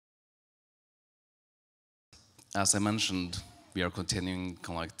as I mentioned, we are continuing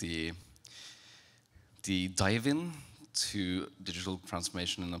kind of like the dive in to digital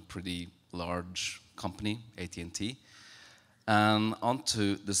transformation in a pretty large company, AT&T. And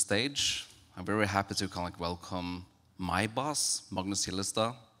onto the stage, I'm very happy to kind of like welcome my boss, Magnus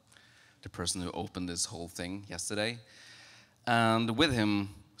Hillestad, the person who opened this whole thing yesterday. And with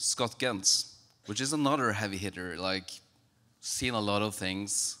him, Scott Gentz, which is another heavy hitter, like seen a lot of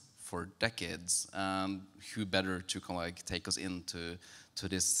things for decades, and who better to kind of like take us into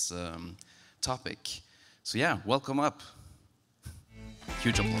this topic. So yeah, welcome up.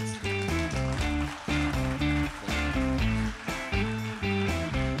 Huge applause.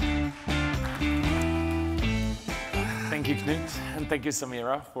 Thank you, Knut, and thank you,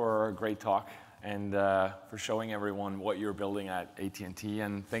 Samira, for a great talk and for showing everyone what you're building at AT&T.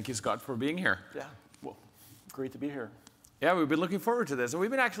 And thank you, Scott, for being here. Yeah, well, great to be here. Yeah, we've been looking forward to this, and we've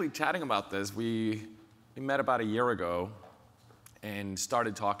been actually chatting about this. We met about a year ago and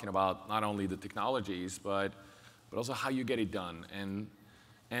started talking about not only the technologies, but also how you get it done.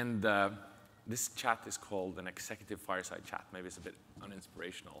 And this chat is called an executive fireside chat. Maybe it's a bit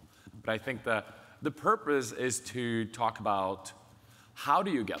uninspirational, but I think the purpose is to talk about how do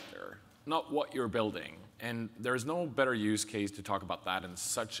you get there, not what you're building. And there's no better use case to talk about that in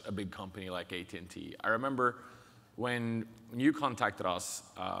such a big company like AT&T. I remember when you contacted us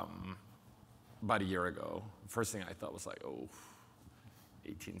about a year ago, the first thing I thought was like, oh,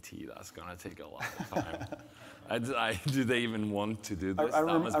 AT&T, that's gonna take a lot of time. Do they even want to do this? I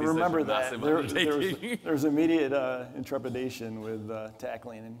remember that. There was immediate intrepidation with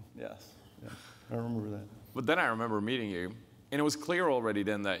tackling, and yes, yeah, I remember that. But then I remember meeting you, and it was clear already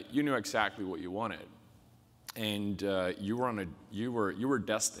then that you knew exactly what you wanted, and you were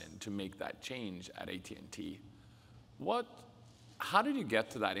destined to make that change at AT&T. How did you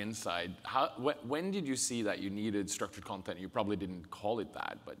get to that insight? When did you see that you needed structured content? You probably didn't call it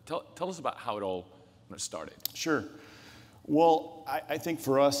that, but tell us about how it all started. Sure. Well, I think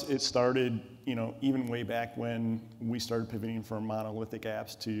for us, it started, even way back when we started pivoting from monolithic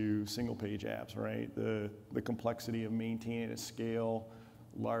apps to single-page apps, right? The complexity of maintaining at scale,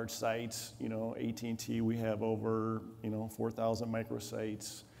 large sites. AT&T, we have over 4,000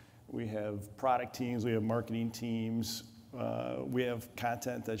 microsites. We have product teams. We have marketing teams. We have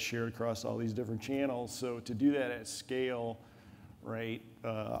content that's shared across all these different channels. So to do that at scale, right,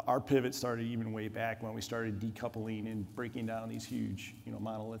 our pivot started even way back when we started decoupling and breaking down these huge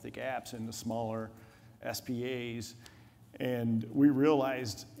monolithic apps into smaller SPAs. And we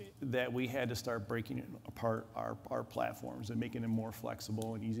realized that we had to start breaking apart our platforms and making them more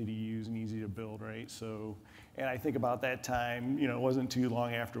flexible and easy to use and easy to build, right? So, and I think about that time, it wasn't too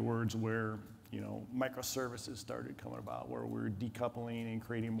long afterwards where microservices started coming about, where we're decoupling and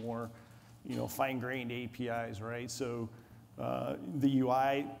creating more, fine-grained APIs, right? So the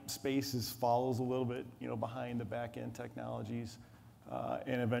UI space follows a little bit, behind the back-end technologies,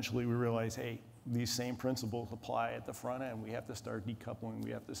 and eventually we realized, hey, these same principles apply at the front end. We have to start decoupling.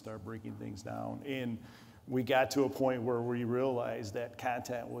 We have to start breaking things down. And we got to a point where we realized that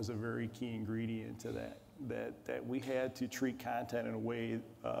content was a very key ingredient to that we had to treat content in a way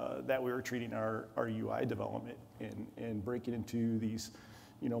that we were treating our UI development and break it into these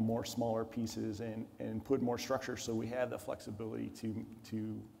more smaller pieces and put more structure so we have the flexibility to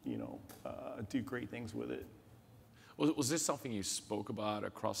do great things with it. Was this something you spoke about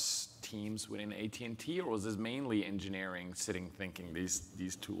across teams within AT&T, or was this mainly engineering sitting thinking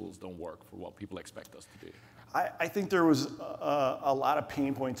these tools don't work for what people expect us to do? I think there was a lot of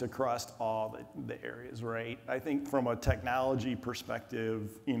pain points across all the areas, right? I think from a technology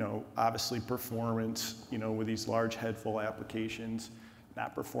perspective, obviously performance, with these large headful applications,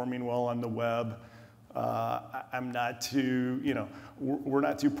 not performing well on the web. I'm not too, we're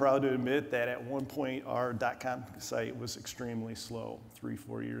not too proud to admit that at one point our .com site was extremely slow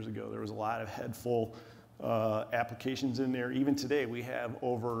 3-4 years ago. There was a lot of headful applications in there. Even today, we have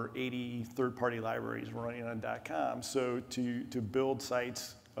over 80 third-party libraries running on .com. So to build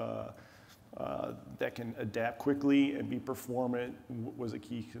sites that can adapt quickly and be performant was a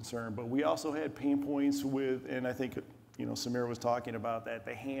key concern. But we also had pain points with, and I think Samir was talking about that,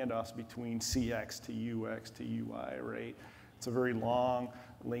 the handoffs between CX to UX to UI, right? It's a very long,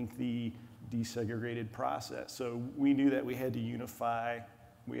 lengthy, desegregated process. So we knew that we had to unify.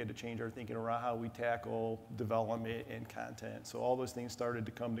 We had to change our thinking around how we tackle development and content. So all those things started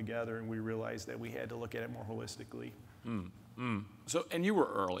to come together, and we realized that we had to look at it more holistically. So, and you were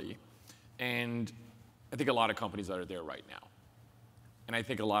early, and I think a lot of companies that are there right now. And I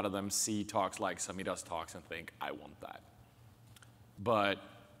think a lot of them see talks like Samira's talks and think, I want that. But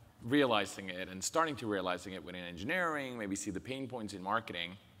realizing it and starting to realizing it within engineering, maybe see the pain points in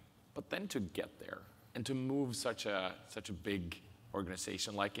marketing, but then to get there and to move such a big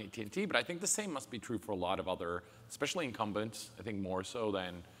organization like AT&T. But I think the same must be true for a lot of other, especially incumbents, I think more so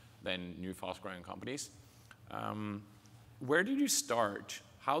than new fast-growing companies. Where did you start?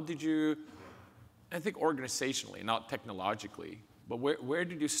 How did you, I think organizationally, not technologically, but where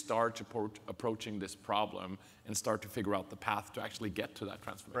did you start approaching this problem and start to figure out the path to actually get to that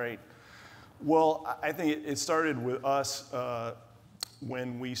transformation? Right. Well, I think it started with us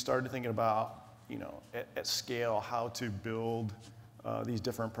when we started thinking about, at scale, how to build these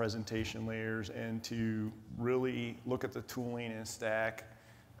different presentation layers and to really look at the tooling and stack.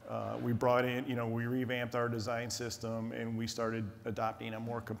 We brought in, we revamped our design system and we started adopting a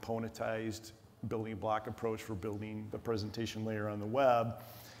more componentized building block approach for building the presentation layer on the web.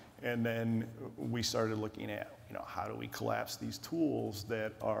 And then we started looking at, how do we collapse these tools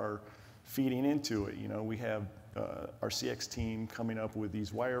that are feeding into it? We have our CX team coming up with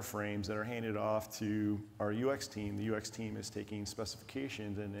these wireframes that are handed off to our UX team. The UX team is taking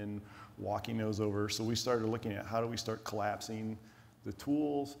specifications and then walking those over. So we started looking at how do we start collapsing the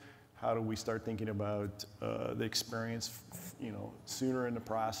tools? How do we start thinking about the experience, sooner in the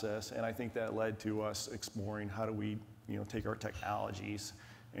process? And I think that led to us exploring how do we, take our technologies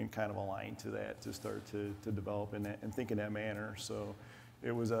and kind of align to that to start to develop in that and think in that manner. So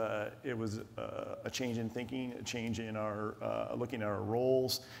it was a change in thinking, a change in our looking at our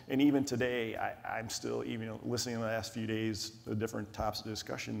roles, and even today, I'm still even listening to the last few days, the different topics of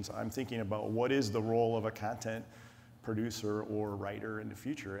discussions. I'm thinking about what is the role of a content producer or writer in the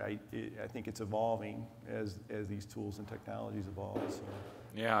future. I think it's evolving as these tools and technologies evolve. So.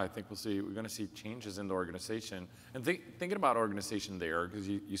 Yeah, I think we're going to see changes in the organization. And thinking about organization there, because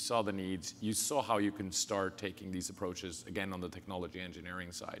you saw the needs, you saw how you can start taking these approaches, again, on the technology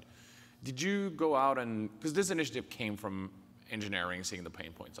engineering side. Did you go out because this initiative came from engineering, seeing the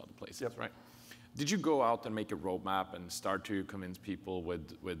pain points other places, yep. right? Did you go out and make a roadmap and start to convince people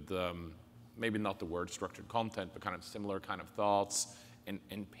with maybe not the word structured content, but kind of similar kind of thoughts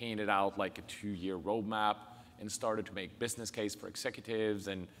and paint it out like a 2-year roadmap and started to make business case for executives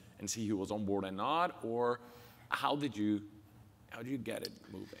and see who was on board and not? Or how did you get it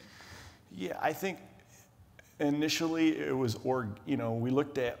moving? Yeah, I think initially it was, we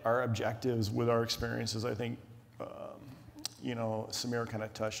looked at our objectives with our experiences. I think, Samir kind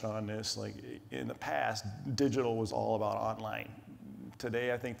of touched on this. Like in the past, digital was all about online.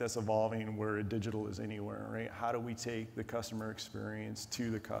 Today, I think that's evolving where digital is anywhere, right? How do we take the customer experience to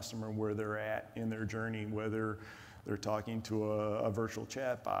the customer where they're at in their journey, whether they're talking to a virtual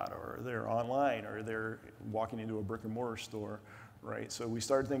chatbot or they're online or they're walking into a brick and mortar store, right? So we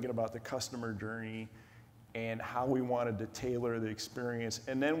started thinking about the customer journey and how we wanted to tailor the experience.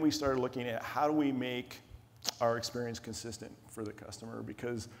 And then we started looking at how do we make our experience consistent for the customer,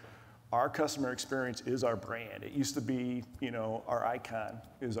 because our customer experience is our brand. It used to be, our icon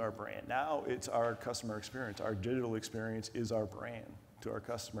is our brand. Now it's our customer experience. Our digital experience is our brand to our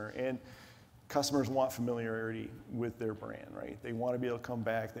customer. And customers want familiarity with their brand, right? They want to be able to come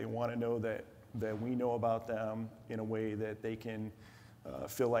back. They want to know that we know about them in a way that they can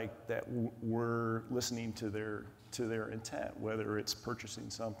feel like that we're listening to their intent, whether it's purchasing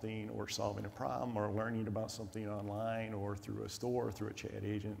something or solving a problem or learning about something online or through a store or through a chat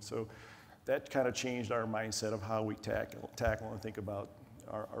agent. So that kind of changed our mindset of how we tackle and think about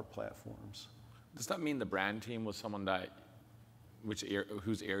our platforms. Does that mean the brand team was someone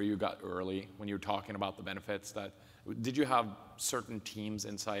whose ear you got early when you were talking about the benefits? Did you have certain teams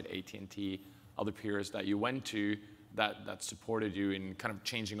inside AT&T, other peers that you went to that supported you in kind of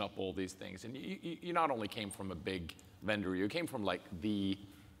changing up all these things? And you not only came from a big vendor, you came from like the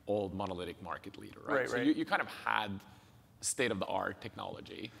old monolithic market leader, right? Right, so right. You kind of had state-of-the-art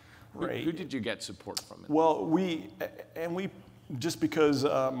technology. Right. Who did you get support from? Well, we just because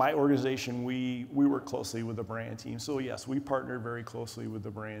my organization, we work closely with the brand team. So yes, we partner very closely with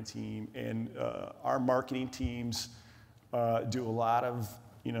the brand team, and our marketing teams do a lot of,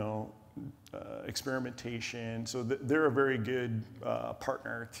 experimentation. So they're a very good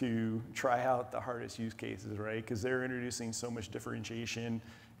partner to try out the hardest use cases, right? Because they're introducing so much differentiation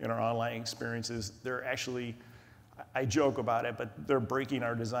in our online experiences. They're actually, I joke about it, but they're breaking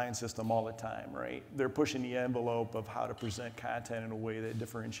our design system all the time, right? They're pushing the envelope of how to present content in a way that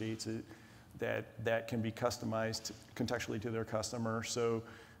differentiates it, that can be customized contextually to their customer. So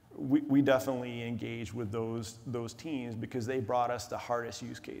we definitely engage with those teams because they brought us the hardest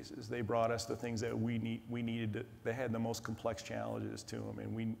use cases. They brought us the things that we needed. They had the most complex challenges to them,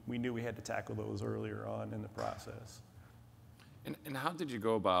 and we knew we had to tackle those earlier on in the process. And how did you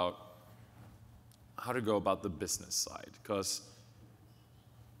go about the business side? Because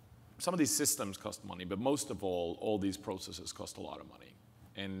some of these systems cost money, but most of all these processes cost a lot of money.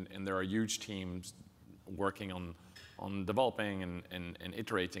 And there are huge teams working on developing and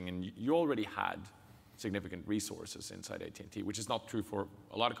iterating, and you already had significant resources inside AT&T, which is not true for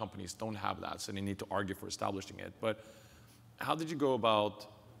a lot of companies don't have that, so they need to argue for establishing it. But how did you go about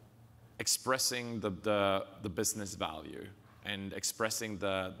expressing the business value and expressing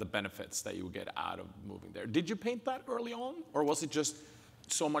the benefits that you would get out of moving there? Did you paint that early on, or was it just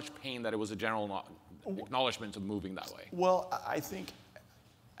so much pain that it was a general acknowledgement of moving that way? Well, I think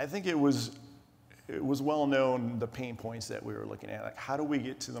it was well known, the pain points that we were looking at. Like, how do we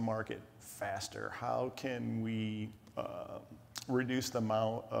get to the market faster? How can we reduce the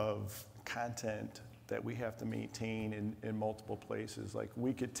amount of content that we have to maintain in multiple places? Like,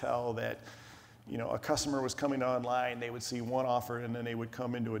 we could tell that, you know, a customer was coming online, they would see one offer, and then they would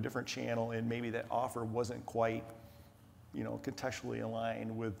come into a different channel, and maybe that offer wasn't quite, you know, contextually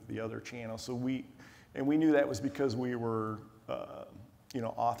aligned with the other channel. So we knew that was because we were, you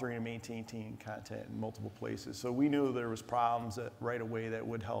know, authoring and maintaining content in multiple places. So we knew there was problems that right away that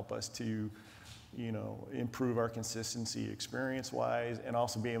would help us to, you know, improve our consistency experience-wise, and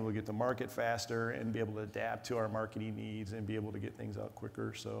also be able to get to market faster and be able to adapt to our marketing needs and be able to get things out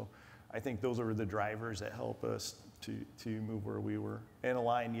quicker. So I think those are the drivers that help us to move where we were and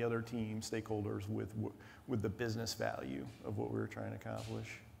align the other team stakeholders with the business value of what we were trying to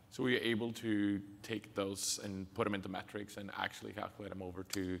accomplish. So were you able to take those and put them into metrics and actually calculate them over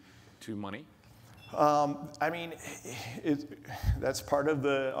to money? I mean, that's part of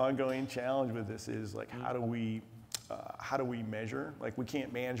the ongoing challenge with this is like, how do we measure? Like, we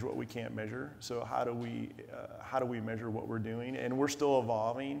can't manage what we can't measure. So how do we measure what we're doing? And we're still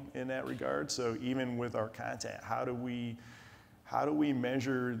evolving in that regard. So even with our content, how do we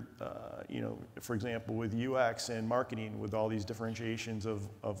measure, you know, for example, with UX and marketing, with all these differentiations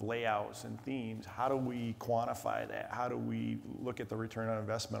of layouts and themes, how do we quantify that? How do we look at the return on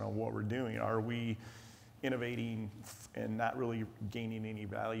investment on what we're doing? Are we innovating and not really gaining any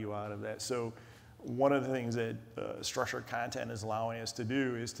value out of that? So one of the things that structured content is allowing us to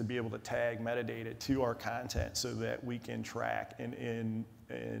do is to be able to tag metadata to our content so that we can track and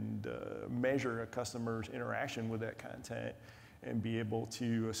measure a customer's interaction with that content and be able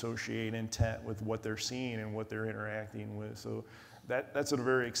to associate intent with what they're seeing and what they're interacting with. So that's a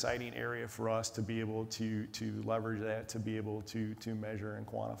very exciting area for us to be able to leverage that, to be able to measure and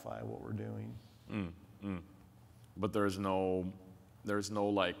quantify what we're doing. But there's no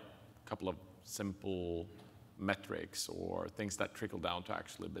like couple of simple metrics or things that trickle down to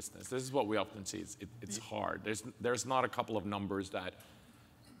actually business. This is what we often see. It's hard. There's not a couple of numbers that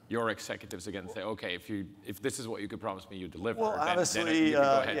your executives again say, okay, if this is what you could promise me you deliver, well, obviously, then you can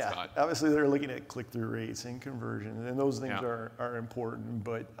go ahead, Scott. Obviously they're looking at click-through rates and conversion, and those things are important.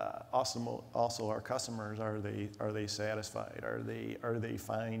 But also our customers, are they satisfied? Are they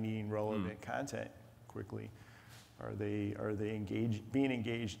finding relevant content quickly? Are they being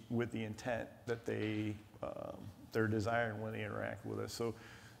engaged with the intent that they're desiring when they interact with us?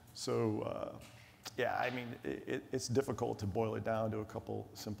 So yeah, I mean, it's difficult to boil it down to a couple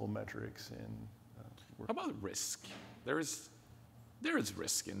simple metrics. How about risk? There is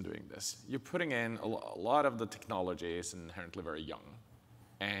risk in doing this. You're putting in a lot of the technology is inherently very young,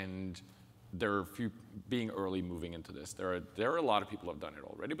 and there are few being early moving into this. There are a lot of people who have done it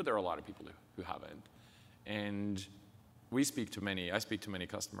already, but there are a lot of people who haven't. And I speak to many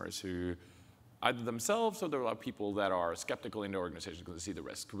customers who either themselves or there are a lot of people that are skeptical in the organization because they see the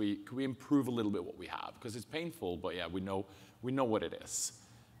risk. Could we improve a little bit what we have? Because it's painful, but yeah, we know what it is.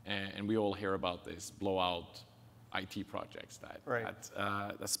 And we all hear about this blowout IT projects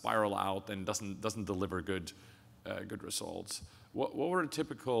that spiral out and doesn't deliver good results. What were the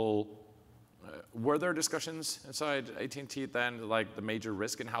typical, were there discussions inside AT&T then, like the major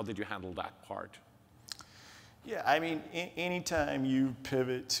risk, and how did you handle that part? Yeah, I mean, anytime you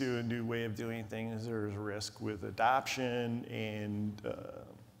pivot to a new way of doing things, there's risk with adoption and,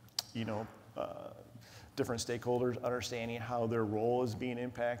 you know, different stakeholders understanding how their role is being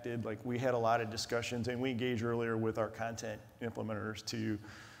impacted. Like, we had a lot of discussions, and we engaged earlier with our content implementers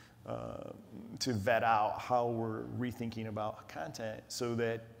to vet out how we're rethinking about content so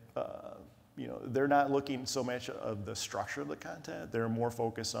that, you know, they're not looking so much of the structure of the content. They're more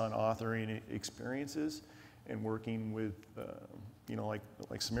focused on authoring experiences and working with, you know,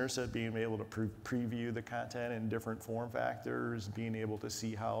 like Samir said, being able to preview the content in different form factors, being able to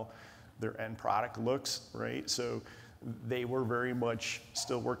see how their end product looks, right? So they were very much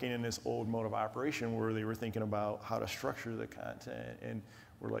still working in this old mode of operation where they were thinking about how to structure the content. And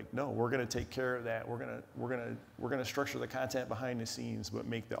we're like, no, we're going to take care of that. We're going to structure the content behind the scenes, but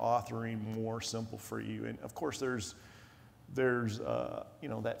make the authoring more simple for you. And of course, there's you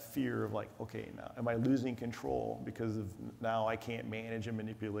know, that fear of like, okay, now am I losing control because of now I can't manage and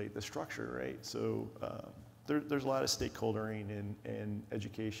manipulate the structure, right? So there's a lot of stakeholdering and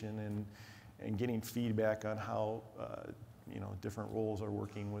education and getting feedback on how you know, different roles are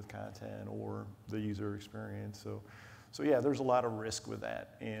working with content or the user experience. So yeah, there's a lot of risk with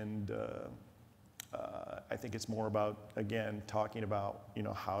that, and I think it's more about, again, talking about, you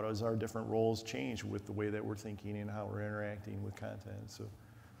know, how does our different roles change with the way that we're thinking and how we're interacting with content. So.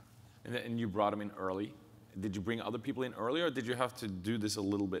 And you brought them in early. Did you bring other people in early, or did you have to do this a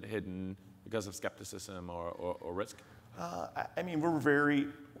little bit hidden because of skepticism or risk? I mean,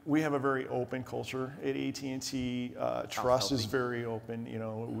 we have a very open culture at AT&T. Trust is very open. You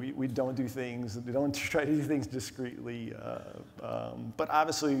know, we don't do things, we don't try to do things discreetly. But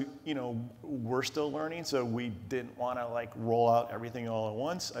obviously, you know, we're still learning, so we didn't want to like roll out everything all at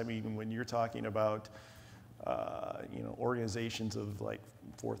once. I mean, when you're talking about, you know, organizations of like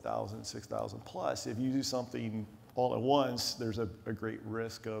 4,000, 6,000 plus, if you do something all at once, there's a great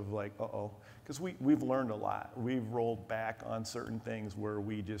risk of like, uh-oh. Because we've learned a lot. We've rolled back on certain things where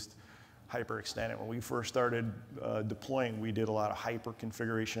we just hyperextend it. When we first started deploying, we did a lot of hyper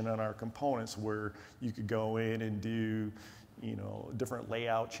configuration on our components where you could go in and do, you know, different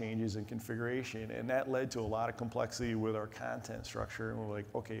layout changes and configuration. And that led to a lot of complexity with our content structure. And we're like,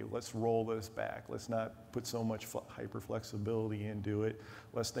 okay, let's roll this back. Let's not put so much hyper flexibility into it.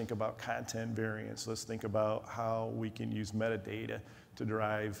 Let's think about content variants. Let's think about how we can use metadata to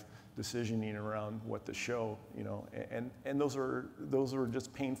drive decisioning around what to show, you know, and those are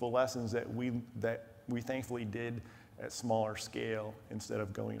just painful lessons that we thankfully did at smaller scale instead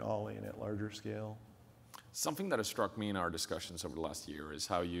of going all in at larger scale. Something that has struck me in our discussions over the last year is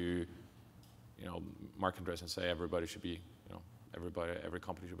how you know, Mark and Dresden say everybody should be, you know, every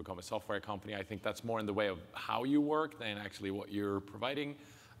company should become a software company. I think that's more in the way of how you work than actually what you're providing,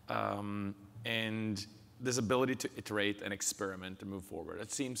 and this ability to iterate and experiment and move forward.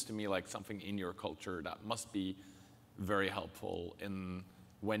 It seems to me like something in your culture that must be very helpful in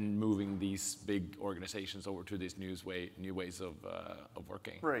when moving these big organizations over to these new ways of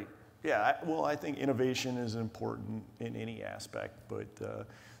working. Right. Yeah. Well, I think innovation is important in any aspect, but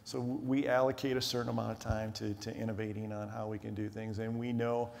so we allocate a certain amount of time to innovating on how we can do things, and we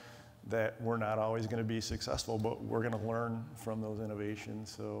know that we're not always going to be successful, but we're going to learn from those innovations.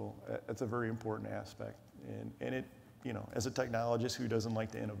 So it's a very important aspect. And it, you know, as a technologist, who doesn't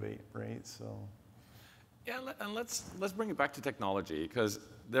like to innovate, right? So. Yeah, and let's bring it back to technology, because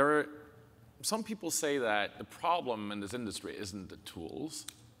some people say that the problem in this industry isn't the tools,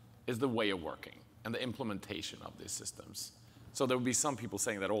 it's the way of working and the implementation of these systems. So there will be some people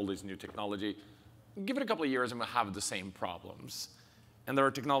saying that all this new technology, give it a couple of years and we'll have the same problems. And there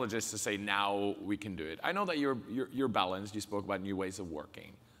are technologists who say now we can do it. I know that you're balanced. You spoke about new ways of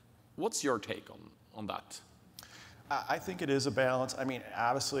working. What's your take on that? I think it is a balance. I mean,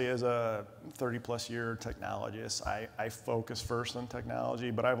 obviously, as a 30-plus year technologist, I focus first on technology,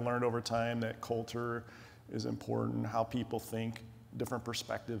 but I've learned over time that culture is important, how people think, different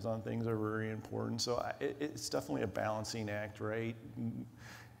perspectives on things are very important. So it's definitely a balancing act, right?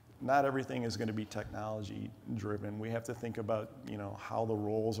 Not everything is going to be technology driven. We have to think about, you know, how the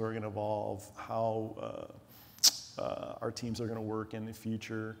roles are going to evolve, how our teams are going to work in the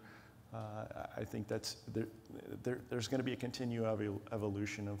future. I think there's going to be a continued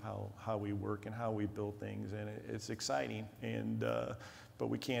evolution of how we work and how we build things, and it's exciting. And but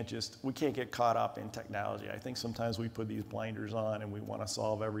we can't get caught up in technology. I think sometimes we put these blinders on and we want to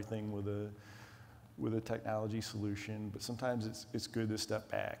solve everything with a technology solution. But sometimes it's good to step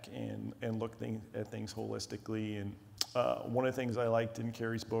back and look at things holistically. And one of the things I liked in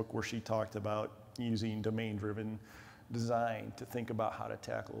Carrie's book, where she talked about using domain-driven design to think about how to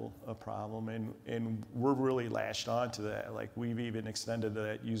tackle a problem, and we're really latched on to that. Like, we've even extended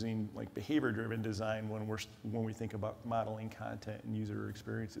that using like behavior-driven design when we think about modeling content and user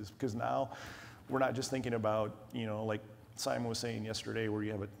experiences, because now we're not just thinking about, you know, like Simon was saying yesterday, where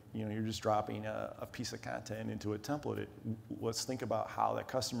you have you're just dropping a piece of content into a template. Let's think about how the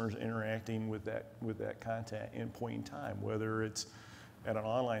customer's interacting with that content in point in time, whether it's at an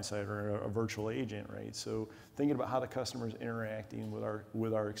online site or a virtual agent, right? So thinking about how the customer's interacting with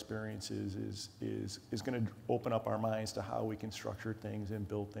our experiences is going to open up our minds to how we can structure things and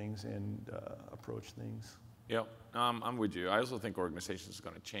build things and approach things. Yeah, I'm with you. I also think organizations are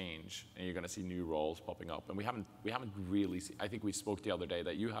going to change, and you're going to see new roles popping up. And we haven't really seen, I think we spoke the other day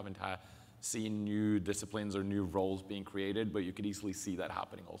that you haven't seen new disciplines or new roles being created, but you could easily see that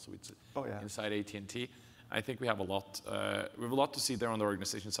happening also inside AT&T. I think we have a lot to see there on the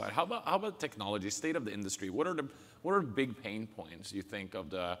organization side. How about technology, state of the industry? What are the big pain points you think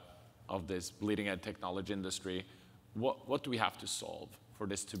of this bleeding edge technology industry? What do we have to solve for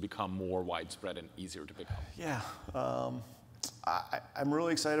this to become more widespread and easier to pick up? Yeah, I'm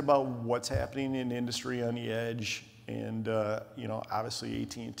really excited about what's happening in the industry on the edge, and obviously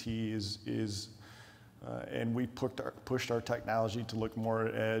AT&T is and we pushed our technology to look more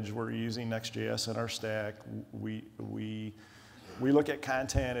at edge. We're using Next.js in our stack. We look at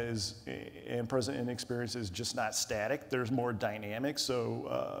content and present experience as just not static. There's more dynamic.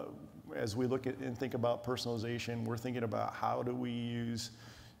 So as we look at and think about personalization, we're thinking about how do we use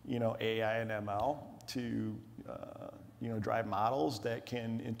AI and ML to drive models that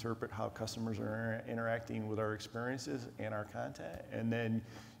can interpret how customers are interacting with our experiences and our content, and then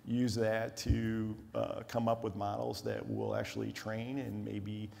use that to come up with models that will actually train and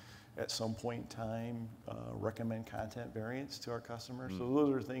maybe at some point in time recommend content variants to our customers. So those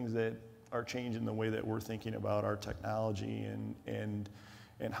are things that are changing the way that we're thinking about our technology and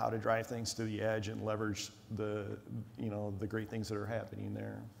how to drive things to the edge and leverage the great things that are happening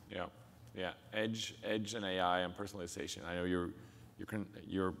there. Yeah. Edge and AI and personalization. I know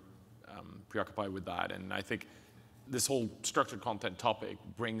you're preoccupied with that, and I think this whole structured content topic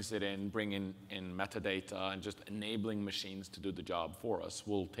brings it in, bringing in metadata and just enabling machines to do the job for us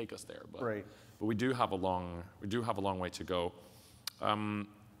will take us there. But we do have a long way to go. I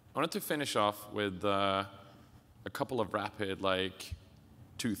wanted to finish off with a couple of rapid,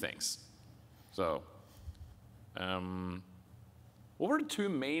 two things. So, what were the two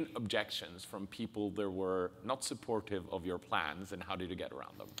main objections from people that were not supportive of your plans, and how did you get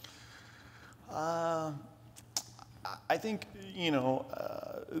around them? I think,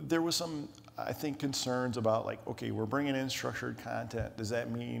 there was some, concerns about okay, we're bringing in structured content. Does that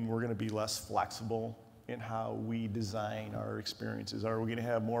mean we're going to be less flexible in how we design our experiences? Are we going to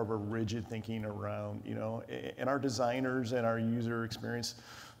have more of a rigid thinking around, and our designers and our user experience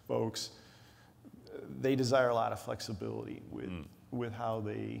folks, they desire a lot of flexibility with how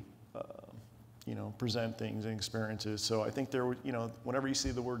they, present things and experiences. So I think whenever you see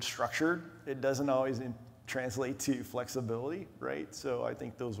the word structured, it doesn't always translate to flexibility, right? So I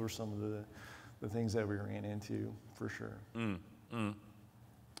think those were some of the things that we ran into for sure.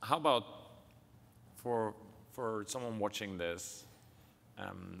 How about for someone watching this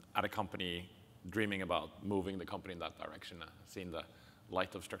at a company dreaming about moving the company in that direction, seeing the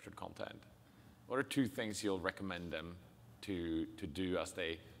light of structured content? What are two things you'll recommend them to do as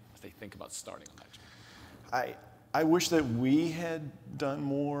they think about starting on that journey? I wish that we had done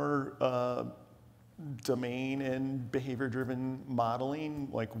more domain and behavior-driven modeling.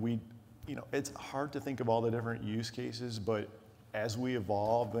 It's hard to think of all the different use cases, but as we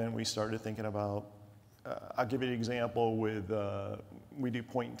evolved, then we started thinking about, I'll give you an example with, we do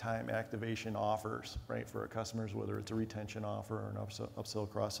point-in-time activation offers, right, for our customers, whether it's a retention offer or an upsell,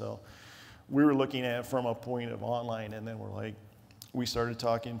 cross-sell. We were looking at it from a point of online, and then we started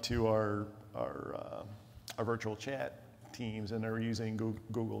talking to our virtual chat teams, and they were using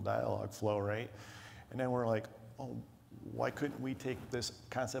Google Dialogflow, right? And then we're like, oh, why couldn't we take this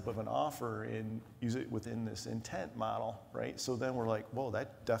concept of an offer and use it within this intent model, right? So then we're like, whoa,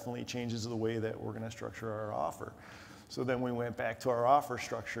 that definitely changes the way that we're going to structure our offer. So then we went back to our offer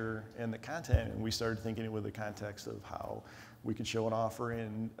structure and the content, and we started thinking it with the context of how we could show an offer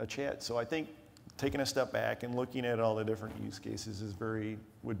in a chat. So I think taking a step back and looking at all the different use cases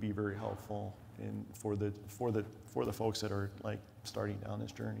would be very helpful for the folks that are starting down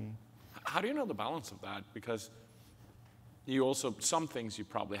this journey. How do you know the balance of that? Because some things you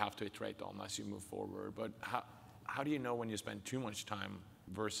probably have to iterate on as you move forward, but how do you know when you spend too much time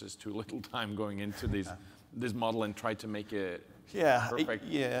versus too little time going into this model and try to make it perfect?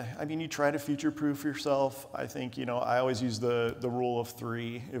 I mean, you try to future-proof yourself. I think, I always use the rule of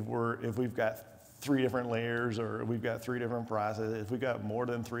three. If we've got 3 different layers, or we've got 3 different processes, if we've got more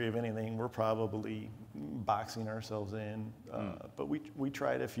than 3 of anything, we're probably boxing ourselves in. But we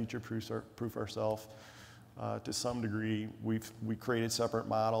try to future-proof ourselves to some degree. We created separate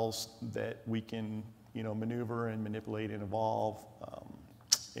models that we can maneuver and manipulate and evolve.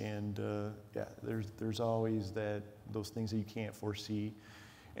 There's always those things that you can't foresee,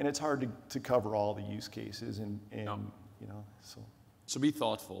 and it's hard to cover all the use cases So be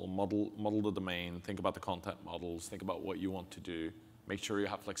thoughtful, model the domain, think about the content models, think about what you want to do, make sure you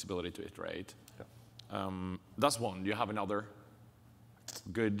have flexibility to iterate. That's one. Do you have another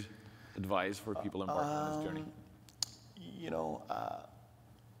good advice for people embarking on this journey? You know,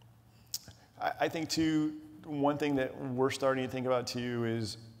 I think too, one thing that we're starting to think about too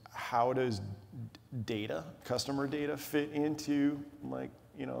is how does data, customer data, fit into like,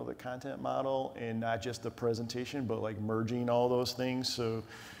 you know, the content model, and not just the presentation, but like merging all those things. So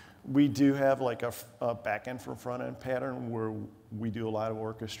we do have like a back end from front end pattern where we do a lot of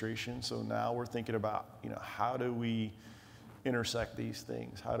orchestration. So now we're thinking about, you know, how do we intersect these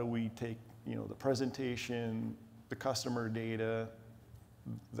things? How do we take, you know, the presentation, the customer data,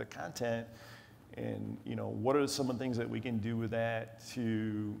 the content, and, you know, what are some of the things that we can do with that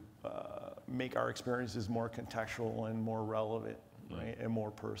to make our experiences more contextual and more relevant, right, and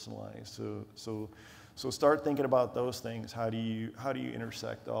more personalized. So start thinking about those things. How do you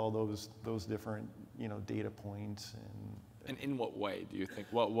intersect all those different, you know, data points? And in what way do you think?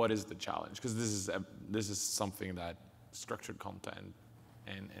 What is the challenge? Because this is something that structured content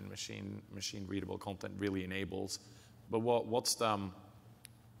and machine readable content really enables. But what's the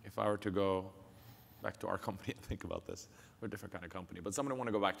if I were to go back to our company and think about this, we're a different kind of company, but someone want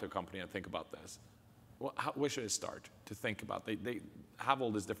to go back to a company and think about this. Where should it start to think about? They have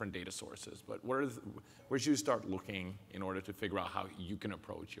all these different data sources, but where should you start looking in order to figure out how you can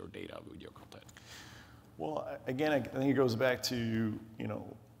approach your data with your content? Well, again, I think it goes back to, you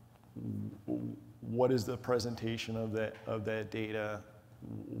know, what is the presentation of that data?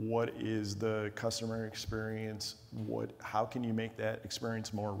 What is the customer experience? How can you make that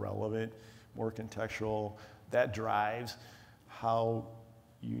experience more relevant, more contextual? That drives how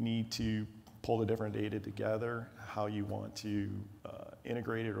you need to pull the different data together, how you want to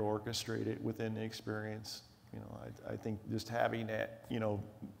integrate it or orchestrate it within the experience. You know, I think just having that, you know,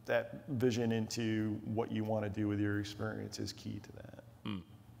 that vision into what you want to do with your experience is key to that.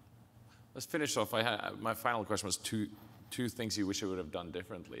 Let's finish off. My final question was two things you wish you would have done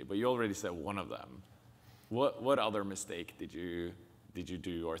differently, but you already said one of them. What other mistake did you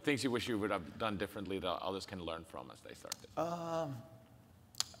do, or things you wish you would have done differently that others can learn from as they started?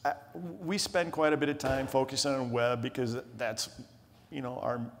 We spend quite a bit of time focusing on web because that's, you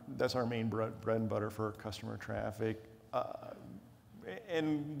know, that's our main bread and butter for customer traffic.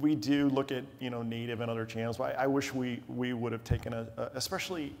 And we do look at, you know, native and other channels. But I wish we would have taken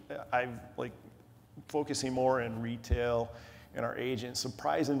especially I've like focusing more in retail and our agents.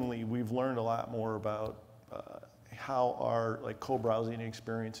 Surprisingly, we've learned a lot more about how our like co-browsing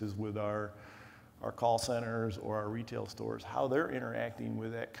experiences with our call centers or our retail stores, how they're interacting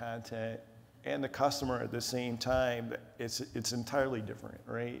with that content and the customer at the same time. It's entirely different,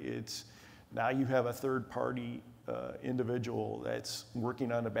 right? It's now you have a third party individual that's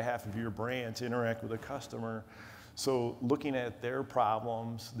working on the behalf of your brand to interact with a customer. So looking at their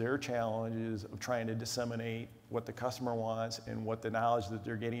problems, their challenges of trying to disseminate what the customer wants and what the knowledge that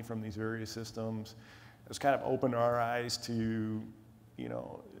they're getting from these various systems has kind of opened our eyes to, you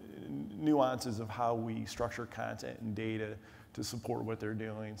know, nuances of how we structure content and data to support what they're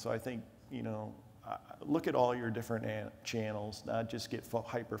doing. So I think, you know, look at all your different channels, not just get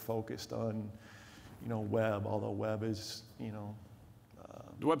hyper-focused on, you know, web, although web is, you know.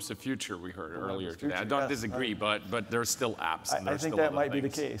 The web's the future, we heard earlier today. I don't disagree, but there's still apps. And I think that might be the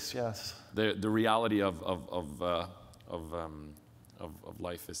case, yes. The reality of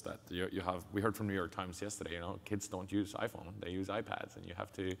life is that you have. We heard from New York Times yesterday. You know, kids don't use iPhone; they use iPads, and you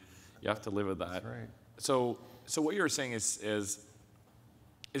have to live with that. That's right. So what you're saying is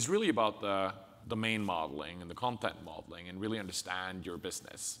really about the domain modeling and the content modeling, and really understand your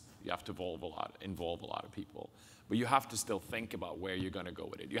business. You have to involve a lot of people, but you have to still think about where you're going to go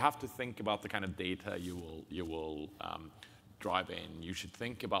with it. You have to think about the kind of data you will drive in. You should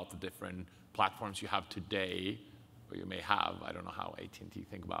think about the different platforms you have today, or you may have. I don't know how AT&T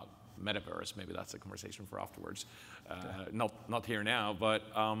think about metaverse. Maybe that's a conversation for afterwards. Not here now, but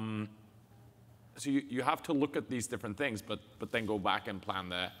so you have to look at these different things, but then go back and plan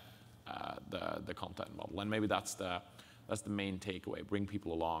the content model. And maybe that's the main takeaway. Bring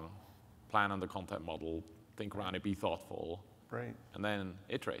people along, plan on the content model, think around it, be thoughtful. Right. And then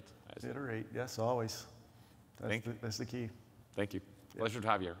iterate. Iterate, yes, always. That's the key. Thank you. Pleasure to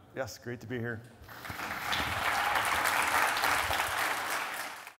have you here. Yes, great to be here.